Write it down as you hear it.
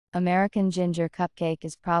American ginger cupcake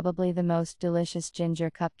is probably the most delicious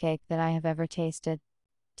ginger cupcake that I have ever tasted.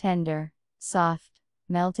 Tender, soft,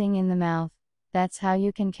 melting in the mouth. That's how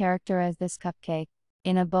you can characterize this cupcake.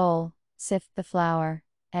 In a bowl, sift the flour,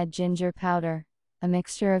 add ginger powder, a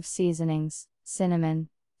mixture of seasonings, cinnamon,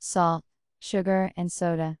 salt, sugar and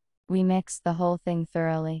soda. We mix the whole thing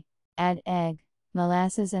thoroughly. Add egg,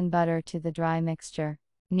 molasses and butter to the dry mixture.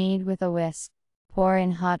 Knead with a whisk. Pour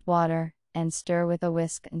in hot water, and stir with a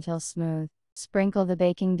whisk until smooth. Sprinkle the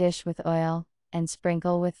baking dish with oil, and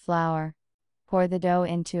sprinkle with flour. Pour the dough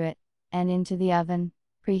into it, and into the oven,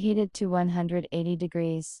 preheated to 180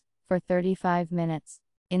 degrees, for 35 minutes.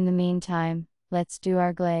 In the meantime, let's do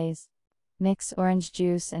our glaze. Mix orange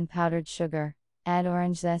juice and powdered sugar. Add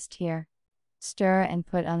orange zest here. Stir and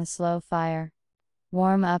put on a slow fire.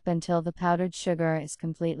 Warm up until the powdered sugar is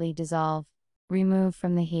completely dissolved. Remove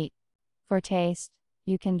from the heat. For taste,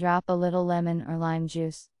 you can drop a little lemon or lime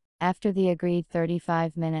juice. After the agreed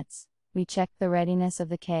 35 minutes, we check the readiness of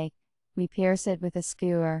the cake. We pierce it with a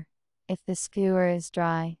skewer. If the skewer is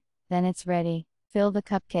dry, then it's ready. Fill the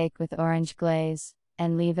cupcake with orange glaze,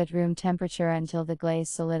 and leave at room temperature until the glaze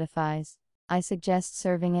solidifies. I suggest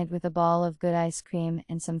serving it with a ball of good ice cream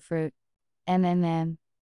and some fruit.